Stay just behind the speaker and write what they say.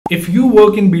If you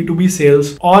work in B2B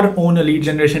sales or own a lead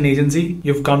generation agency,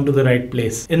 you've come to the right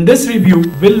place. In this review,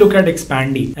 we'll look at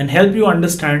Expandi and help you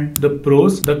understand the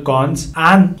pros, the cons,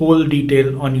 and whole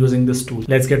detail on using this tool.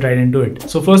 Let's get right into it.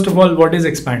 So first of all, what is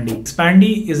Expandi?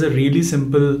 Expandi is a really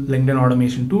simple LinkedIn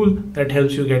automation tool that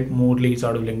helps you get more leads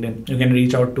out of LinkedIn. You can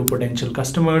reach out to potential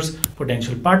customers,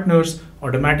 potential partners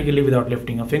automatically without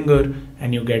lifting a finger,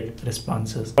 and you get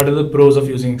responses. What are the pros of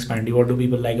using Expandi? What do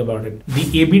people like about it?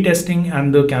 The A/B testing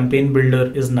and the campaign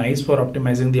builder is nice for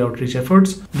optimizing the outreach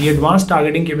efforts. The advanced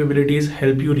targeting capabilities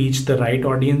help you reach the right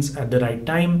audience at the right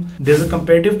time. There's a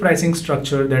competitive pricing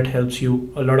structure that helps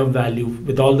you a lot of value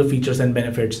with all the features and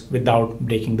benefits without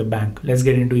breaking the bank. Let's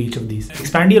get into each of these.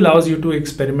 Expandi allows you to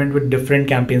experiment with different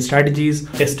campaign strategies,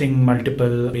 testing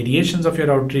multiple variations of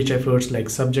your outreach efforts like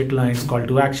subject lines, call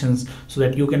to actions, so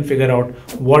that you can figure out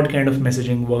what kind of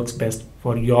messaging works best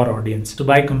for your audience. So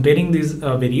by comparing these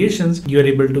variations, you're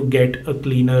able to get a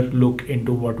cleaner look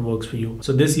into what works for you.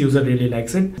 So this user really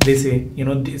likes it. They say,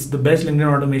 it's the best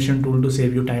LinkedIn automation tool to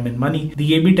save you time and money.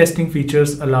 The A/B testing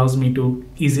features allows me to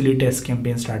easily test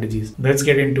campaign strategies. Let's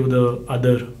get into the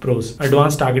other pros.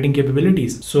 Advanced targeting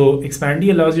capabilities. So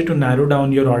Expandi allows you to narrow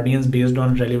down your audience based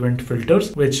on relevant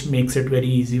filters, which makes it very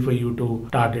easy for you to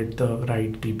target the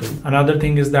right people. Another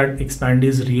thing is that Expandi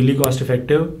is really cost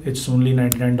effective. It's only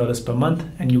 $99 per month,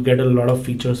 and you get a lot of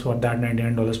features for that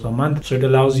 $99 per month. So it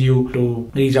allows you to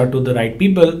reach out to the right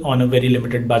people on a very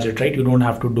limited budget, right? You don't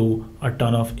have to do a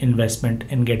ton of investment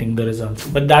in getting the results.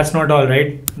 But that's not all,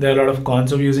 right? There are a lot of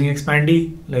cons of using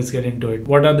Expandi. Let's get into it.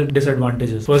 What are the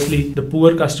disadvantages? Firstly, the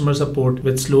poor customer support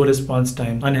with slow response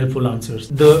time, unhelpful answers.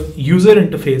 The user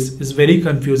interface is very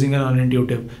confusing and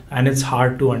unintuitive, and it's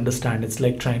hard to understand. It's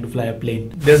like trying to fly a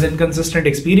plane. There's inconsistent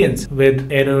experience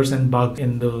with errors and bugs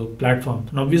in the platform.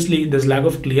 And obviously, there's lack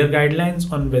of clear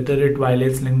guidelines on whether it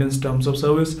violates LinkedIn's terms of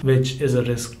service, which is a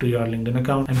risk to your LinkedIn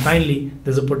account. And finally,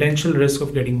 there's a potential risk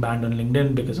of getting banned on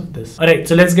LinkedIn because of this. Alright,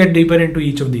 so let's get deeper into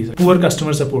each of these. Poor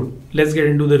customer support. Let's get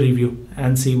into the review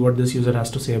and see what this user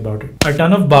has to say about it. A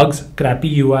ton of bugs,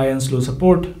 crappy UI and slow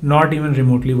support, not even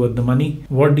remotely worth the money.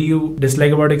 What do you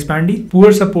dislike about Expandi?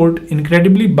 Poor support,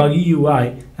 incredibly buggy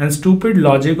UI, and stupid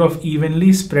logic of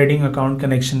evenly spreading account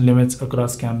connection limits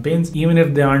across campaigns, even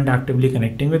if they aren't actively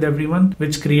connecting with everyone,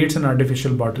 which creates an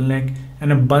artificial bottleneck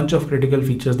and a bunch of critical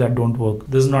features that don't work.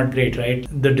 This is not great, right?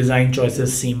 The design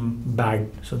choices seem bad,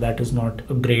 so that is not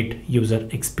a great user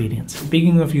experience.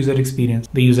 Speaking of user experience,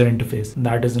 the user interface,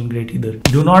 that isn't great either.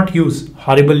 Do not use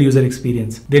horrible user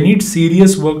experience. They need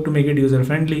serious work to make it user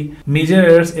friendly. Major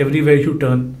errors everywhere you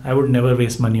turn. I would never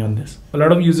waste money on this. A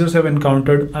lot of users have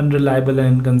encountered unreliable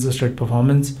and inconsistent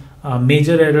performance,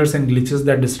 major errors and glitches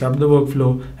that disrupt the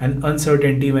workflow, and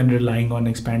uncertainty when relying on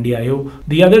Expandi.io.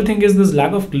 The other thing is this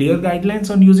lack of clear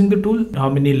guidelines on using the tool. How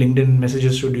many LinkedIn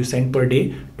messages should you send per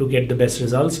day to get the best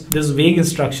results? There's vague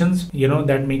instructions,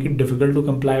 that make it difficult to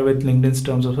comply with LinkedIn's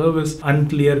terms of service,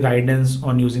 unclear guidance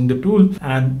on using the tool,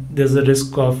 and there's a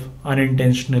risk of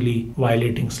unintentionally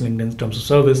violating LinkedIn's terms of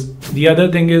service. The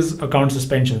other thing is account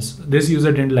suspensions. This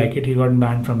user didn't like it. He got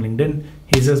banned from LinkedIn.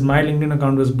 He says my LinkedIn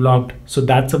account was blocked. So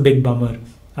that's a big bummer.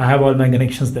 I have all my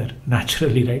connections there,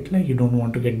 naturally, right? Like you don't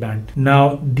want to get banned.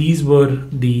 Now, these were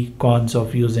the cons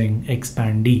of using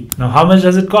Expandi. Now, how much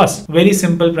does it cost? Very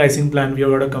simple pricing plan. We've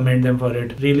got to commend them for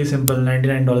it. Really simple,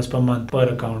 $99 per month per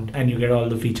account, and you get all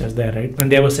the features there, right?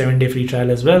 And they have a 7-day free trial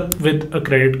as well with a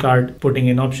credit card putting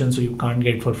in options, so you can't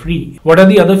get for free. What are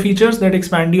the other features that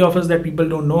Expandi offers that people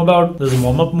don't know about? There's a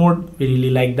warm-up mode. We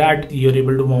really like that. You're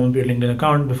able to warm up your LinkedIn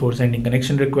account before sending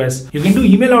connection requests. You can do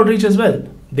email outreach as well.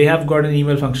 They have got an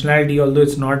email functionality, although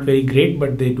it's not very great,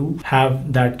 but they do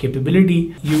have that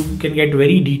capability. You can get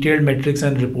very detailed metrics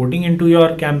and reporting into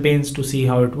your campaigns to see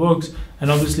how it works. And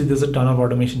obviously there's a ton of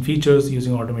automation features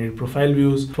using automated profile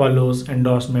views, follows,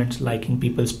 endorsements, liking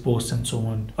people's posts, and so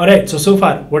on. Alright, so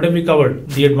far, what have we covered?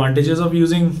 The advantages of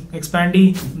using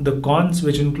Expandi, the cons,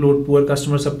 which include poor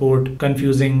customer support,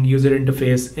 confusing user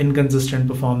interface, inconsistent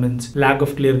performance, lack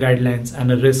of clear guidelines,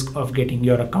 and a risk of getting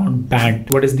your account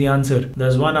banned. What is the answer?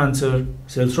 There's one answer: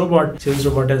 Sales Robot. Sales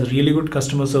Robot has really good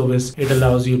customer service. It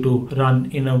allows you to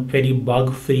run in a very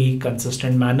bug-free,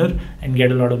 consistent manner and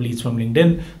get a lot of leads from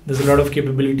LinkedIn. There's a lot of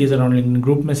capabilities around LinkedIn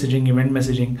group messaging, event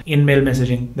messaging, in-mail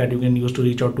messaging that you can use to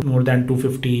reach out to more than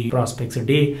 250 prospects a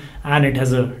day. And it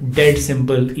has a dead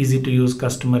simple, easy to use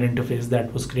customer interface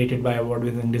that was created by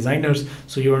award-winning designers.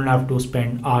 So you don't have to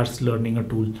spend hours learning a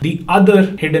tool. The other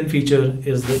hidden feature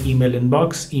is the email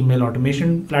inbox, email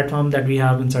automation platform that we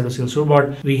have inside of Sales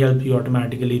Robot. We help you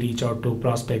automatically reach out to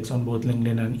prospects on both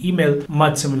LinkedIn and email,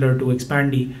 much similar to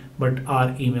Expandi, but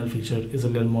our email feature is a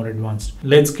little more advanced.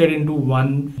 Let's get into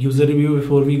one user review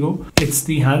before we go. It's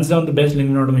the hands down the best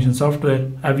LinkedIn automation software.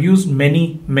 I've used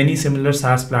many similar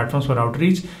SaaS platforms for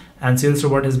outreach, and Sales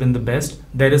Robot has been the best.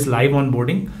 There is live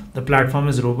onboarding. The platform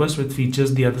is robust with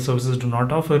features the other services do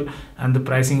not offer, and the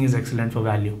pricing is excellent for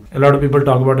value. A lot of people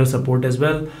talk about the support as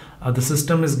well. The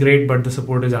system is great, but the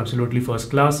support is absolutely first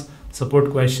class.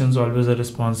 Support questions, always a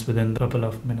response within a couple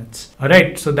of minutes.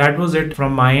 Alright, so that was it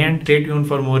from my end. Stay tuned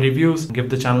for more reviews. Give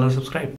the channel a subscribe.